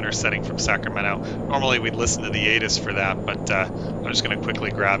altimeter setting from Sacramento. Normally we'd listen to the ATIS for that, but I'm just going to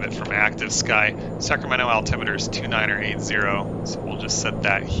quickly grab it from Active Sky. Sacramento altimeter is 2980, so we'll just set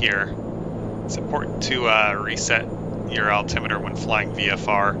that here. It's important to reset your altimeter when flying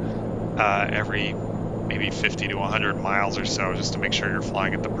VFR every maybe 50 to 100 miles or so, just to make sure you're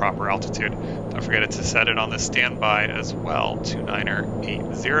flying at the proper altitude. Don't forget to set it on the standby as well,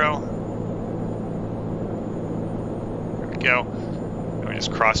 2980. There we go. And we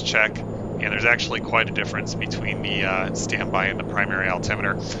just cross-check, and there's actually quite a difference between the standby and the primary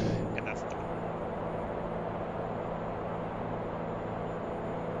altimeter. And that's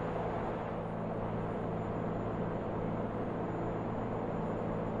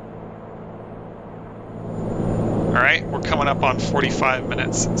Alright, we're coming up on 45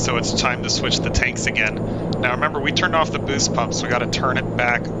 minutes, so it's time to switch the tanks again. Now remember, we turned off the boost pump, so we got to turn it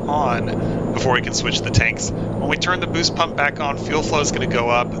back on before we can switch the tanks. When we turn the boost pump back on, fuel flow is going to go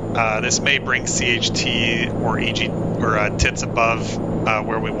up. This may bring CHT or TITs above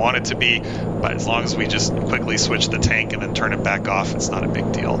where we want it to be, but as long as we just quickly switch the tank and then turn it back off, it's not a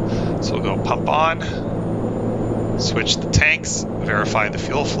big deal. So we'll go pump on, switch the tanks, verify the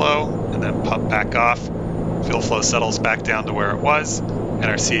fuel flow, and then pump back off. Fuel flow settles back down to where it was, and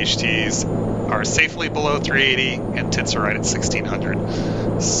our CHTs are safely below 380 and TITs are right at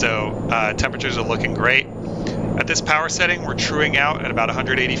 1600. So temperatures are looking great. At this power setting, we're truing out at about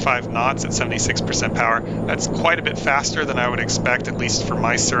 185 knots at 76% power. That's quite a bit faster than I would expect, at least for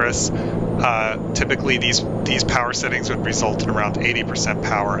my Cirrus. Typically, these power settings would result in around 80%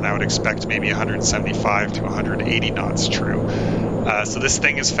 power, and I would expect maybe 175 to 180 knots true. So this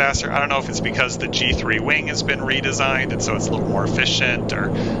thing is faster. I don't know if it's because the G3 wing has been redesigned, and so it's a little more efficient, or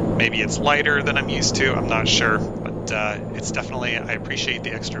maybe it's lighter than I'm used to. I'm not sure, but it's definitely, I appreciate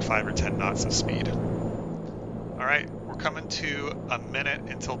the extra 5 or 10 knots of speed. All right, we're coming to a minute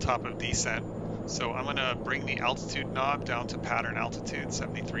until top of descent. So I'm gonna bring the altitude knob down to pattern altitude,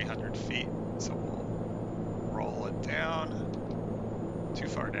 7,300 feet. So we'll roll it down, too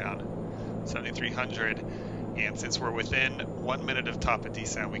far down, 7,300. And since we're within 1 minute of top of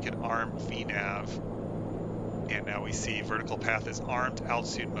descent, we can arm VNav. And now we see vertical path is armed,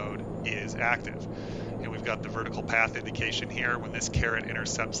 altitude mode is active. And we've got the vertical path indication here. When this caret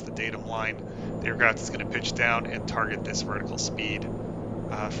intercepts the datum line, the aircraft is going to pitch down and target this vertical speed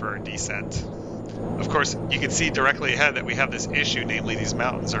for our descent. Of course, you can see directly ahead that we have this issue, namely these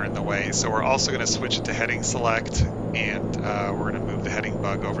mountains are in the way. So we're also going to switch it to heading select, and we're going to move the heading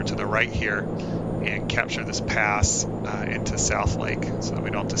bug over to the right here and capture this pass into South Lake so that we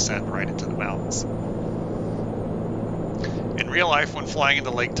don't descend right into the mountains. In real life, when flying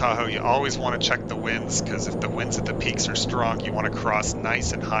into Lake Tahoe, you always want to check the winds, because if the winds at the peaks are strong, you want to cross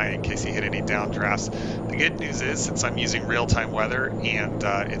nice and high in case you hit any downdrafts. The good news is, since I'm using real-time weather and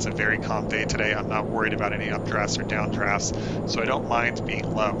it's a very calm day today, I'm not worried about any updrafts or downdrafts, so I don't mind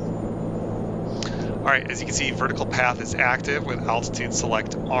being low. Alright, as you can see, vertical path is active with altitude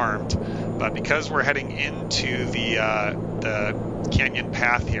select armed, but because we're heading into the canyon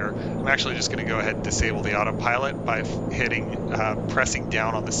path here, I'm actually just going to go ahead and disable the autopilot by pressing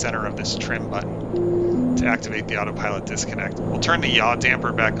down on the center of this trim button to activate the autopilot disconnect. We'll turn the yaw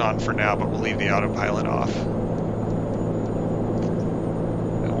damper back on for now, but we'll leave the autopilot off.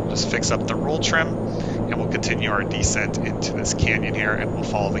 And we'll just fix up the roll trim, and we'll continue our descent into this canyon here, and we'll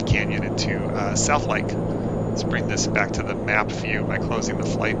follow the canyon into South Lake. Let's bring this back to the map view by closing the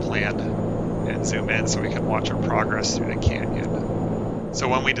flight plan and zoom in so we can watch our progress through the canyon. So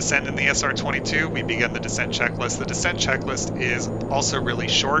when we descend in the SR22, we begin the descent checklist. The descent checklist is also really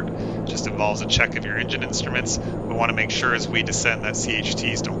short, just involves a check of your engine instruments. We want to make sure as we descend that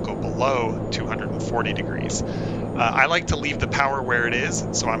CHTs don't go below 240 degrees. I like to leave the power where it is,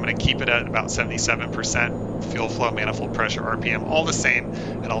 so I'm going to keep it at about 77%, fuel flow, manifold pressure, RPM, all the same,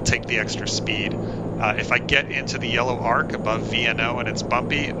 and I'll take the extra speed. If I get into the yellow arc above VNO and it's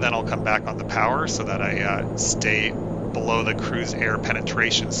bumpy, then I'll come back on the power so that I stay below the cruise air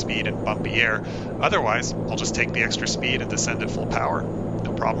penetration speed in bumpy air. Otherwise, I'll just take the extra speed and descend at full power.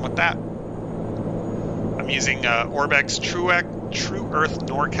 No problem with that. I'm using Orbex True Earth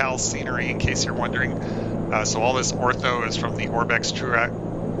NorCal scenery, in case you're wondering. So all this ortho is from the Orbex True Earth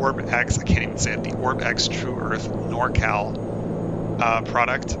NorCal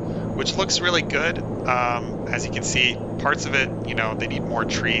product, which looks really good. As you can see, parts of it, you know, they need more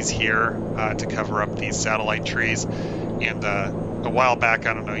trees here to cover up these satellite trees. And a while back,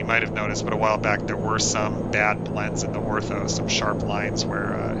 I don't know, you might have noticed, but a while back there were some bad blends in the ortho, some sharp lines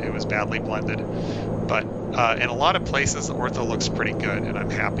where it was badly blended. But in a lot of places, the ortho looks pretty good, and I'm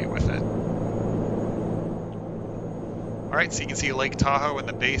happy with it. All right, so you can see Lake Tahoe in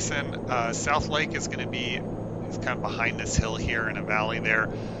the basin. South Lake is going to be kind of behind this hill here in a valley there.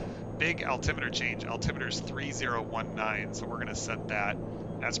 Big altimeter change. Altimeter is 3019, so we're going to set that.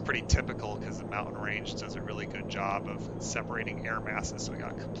 That's pretty typical because the mountain range does a really good job of separating air masses. So we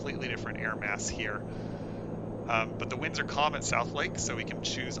got completely different air mass here. But the winds are calm at South Lake, so we can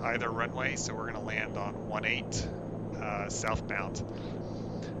choose either runway. So we're going to land on 18 southbound.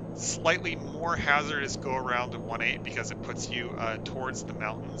 Slightly more hazardous go around to 18 because it puts you towards the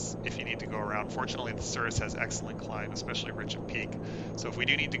mountains if you need to go around. Fortunately, the Cirrus has excellent climb, especially ridge and peak. So if we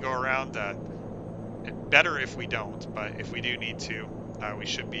do need to go around, better if we don't, but if we do need to, we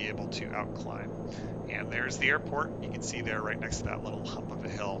should be able to outclimb. And there's the airport. You can see there right next to that little hump of a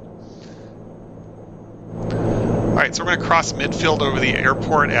hill. All right, so we're going to cross midfield over the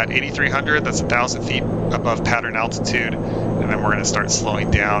airport at 8,300. That's 1,000 feet above pattern altitude. And then we're going to start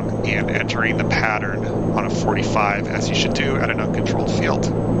slowing down and entering the pattern on a 45, as you should do at an uncontrolled field.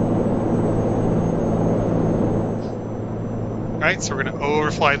 All right, so we're going to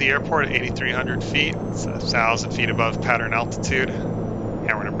overfly the airport at 8,300 feet. It's 1,000 feet above pattern altitude. And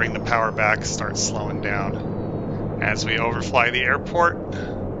we're going to bring the power back, start slowing down. As we overfly the airport,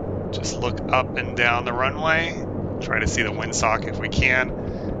 just look up and down the runway. Try to see the windsock if we can,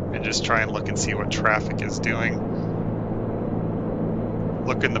 and just try and look and see what traffic is doing.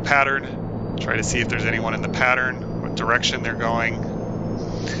 Look in the pattern, try to see if there's anyone in the pattern, what direction they're going.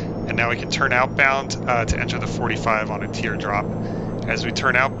 And now we can turn outbound to enter the 45 on a teardrop. As we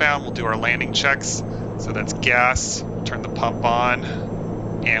turn outbound, we'll do our landing checks. So that's gas, turn the pump on,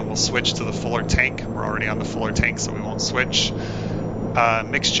 and we'll switch to the fuller tank. We're already on the fuller tank, so we won't switch.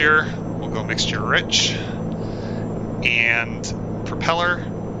 Mixture, we'll go mixture rich. And propeller,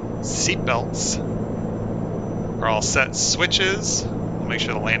 seat belts are all set. Switches, we'll make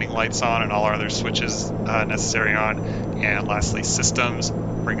sure the landing light's on and all our other switches necessary on. And lastly, systems,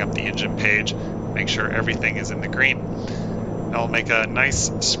 bring up the engine page, make sure everything is in the green. I'll make a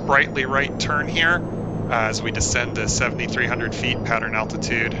nice sprightly right turn here as we descend to 7,300 feet pattern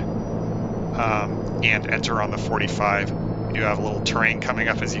altitude and enter on the 45. We do have a little terrain coming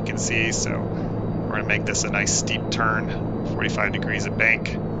up, as you can see, so we're going to make this a nice steep turn, 45 degrees of bank,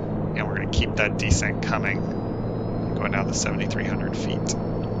 and we're going to keep that descent coming, going down to 7,300 feet.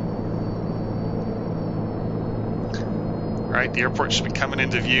 All right, the airport should be coming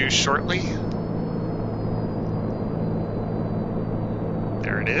into view shortly.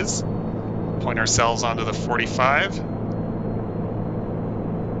 There it is. Point ourselves onto the 45.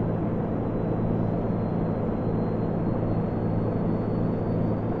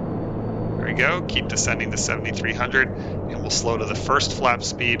 There we go. Keep descending to 7,300, and we'll slow to the first flap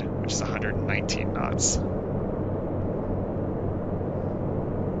speed, which is 119 knots.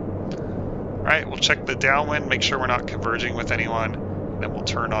 All right, we'll check the downwind, make sure we're not converging with anyone. Then we'll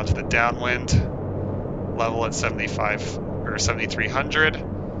turn onto the downwind, level at 75 or 7,300,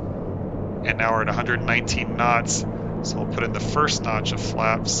 and now we're at 119 knots. So we'll put in the first notch of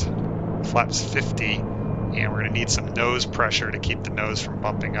flaps 50, and we're going to need some nose pressure to keep the nose from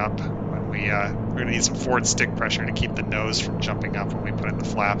bumping up. When we're going to need some forward stick pressure to keep the nose from jumping up when we put in the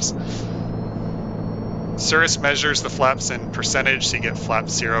flaps. Cirrus measures the flaps in percentage, so you get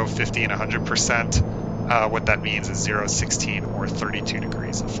flaps 0, 50, and 100%. What that means is 0, 16, or 32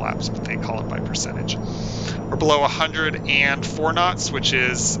 degrees of flaps, but they call it by percentage. We're below 104 knots, which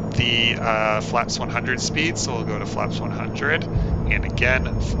is the flaps 100 speed, so we'll go to flaps 100. And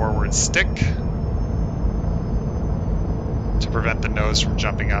again, forward stick to prevent the nose from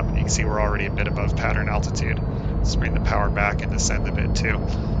jumping up. You can see we're already a bit above pattern altitude. Let's bring the power back and descend a bit too.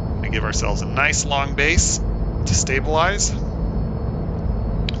 We give ourselves a nice long base to stabilize.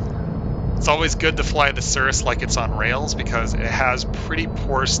 It's always good to fly the Cirrus like it's on rails because it has pretty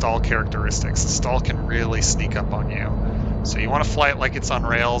poor stall characteristics. The stall can really sneak up on you. So you want to fly it like it's on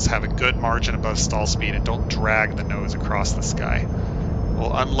rails, have a good margin above stall speed, and don't drag the nose across the sky.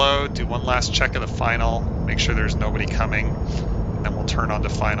 We'll unload, do one last check of the final, make sure there's nobody coming, and then we'll turn on to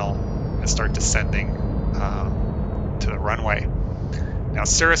final and start descending to the runway. Now,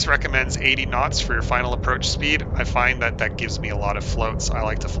 Cirrus recommends 80 knots for your final approach speed. I find that that gives me a lot of float, so I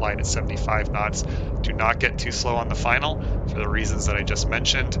like to fly it at 75 knots. Do not get too slow on the final for the reasons that I just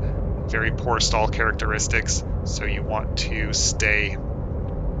mentioned. Very poor stall characteristics, so you want to stay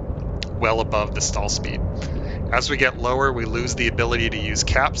well above the stall speed. As we get lower, we lose the ability to use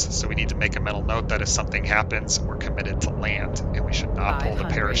caps, so we need to make a mental note that if something happens, we're committed to land, and we should not pull the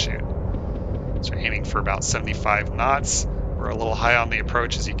parachute. So we're aiming for about 75 knots. We're a little high on the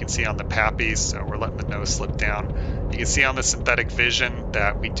approach, as you can see on the PAPIs, so we're letting the nose slip down. You can see on the synthetic vision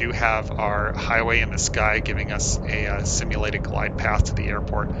that we do have our highway in the sky giving us a simulated glide path to the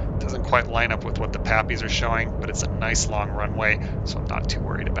airport. It doesn't quite line up with what the PAPIs are showing, but it's a nice long runway, so I'm not too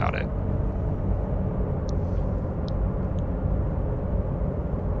worried about it.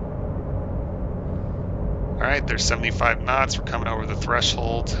 All right, there's 75 knots. We're coming over the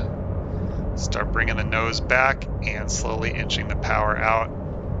threshold. Start bringing the nose back and slowly inching the power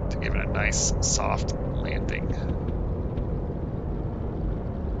out to give it a nice soft landing.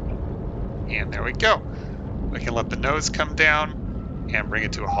 And there we go. We can let the nose come down and bring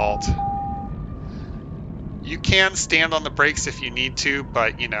it to a halt. You can stand on the brakes if you need to,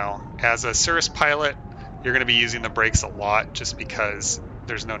 but you know, as a Cirrus pilot, you're going to be using the brakes a lot just because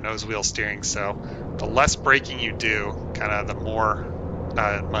there's no nose wheel steering. So the less braking you do, kind of the more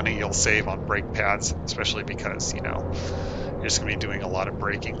money you'll save on brake pads, especially because, you know, you're just going to be doing a lot of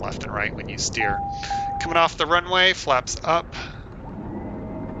braking left and right when you steer. Coming off the runway, flaps up,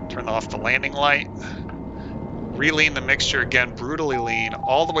 turn off the landing light, re-lean the mixture again, brutally lean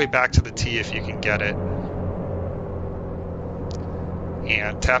all the way back to the T if you can get it.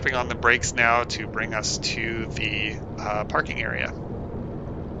 And tapping on the brakes now to bring us to the parking area.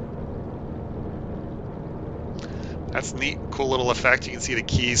 That's neat, cool little effect. You can see the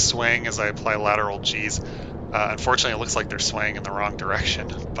keys swing as I apply lateral G's. Unfortunately, it looks like they're swaying in the wrong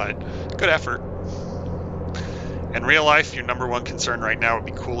direction, but good effort. In real life, your number one concern right now would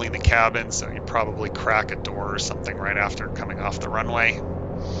be cooling the cabin, so you'd probably crack a door or something right after coming off the runway. All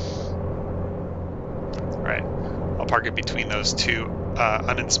right, I'll park it between those two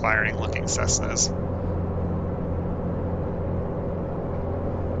uninspiring looking Cessnas.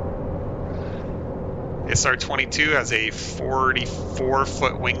 SR22 has a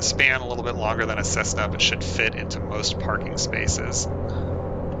 44-foot wingspan, a little bit longer than a Cessna, but should fit into most parking spaces.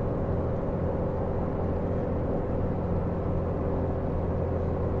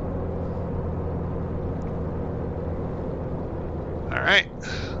 right,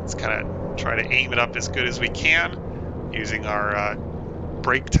 let's kind of try to aim it up as good as we can using our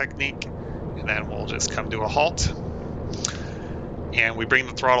brake technique, and then we'll just come to a halt. And we bring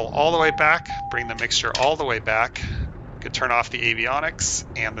the throttle all the way back, bring the mixture all the way back. We could turn off the avionics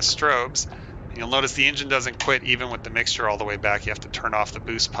and the strobes. And you'll notice the engine doesn't quit even with the mixture all the way back. You have to turn off the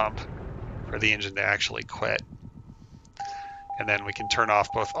boost pump for the engine to actually quit. And then we can turn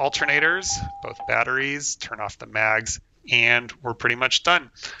off both alternators, both batteries, turn off the mags, and we're pretty much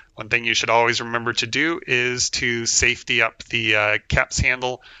done. One thing you should always remember to do is to safety up the caps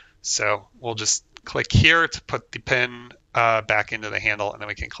handle. So we'll just click here to put the pin back into the handle, and then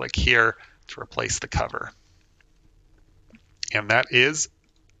we can click here to replace the cover. And that is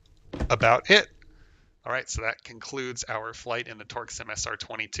about it. All right, so that concludes our flight in the TorqueSim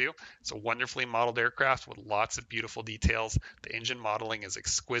SR22. It's a wonderfully modeled aircraft with lots of beautiful details. The engine modeling is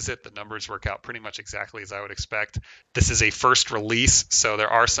exquisite. The numbers work out pretty much exactly as I would expect. This is a first release, so there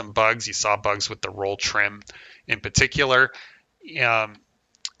are some bugs. You saw bugs with the roll trim in particular.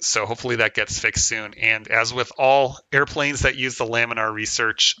 So hopefully that gets fixed soon. And as with all airplanes that use the Laminar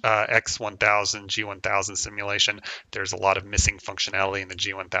Research X1000, G1000 simulation, there's a lot of missing functionality in the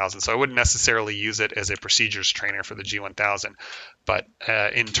G1000. So I wouldn't necessarily use it as a procedures trainer for the G1000. But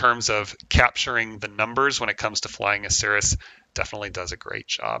in terms of capturing the numbers when it comes to flying a Cirrus, definitely does a great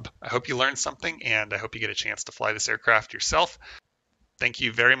job. I hope you learned something, and I hope you get a chance to fly this aircraft yourself. Thank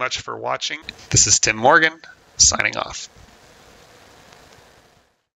you very much for watching. This is Tim Morgan, signing off.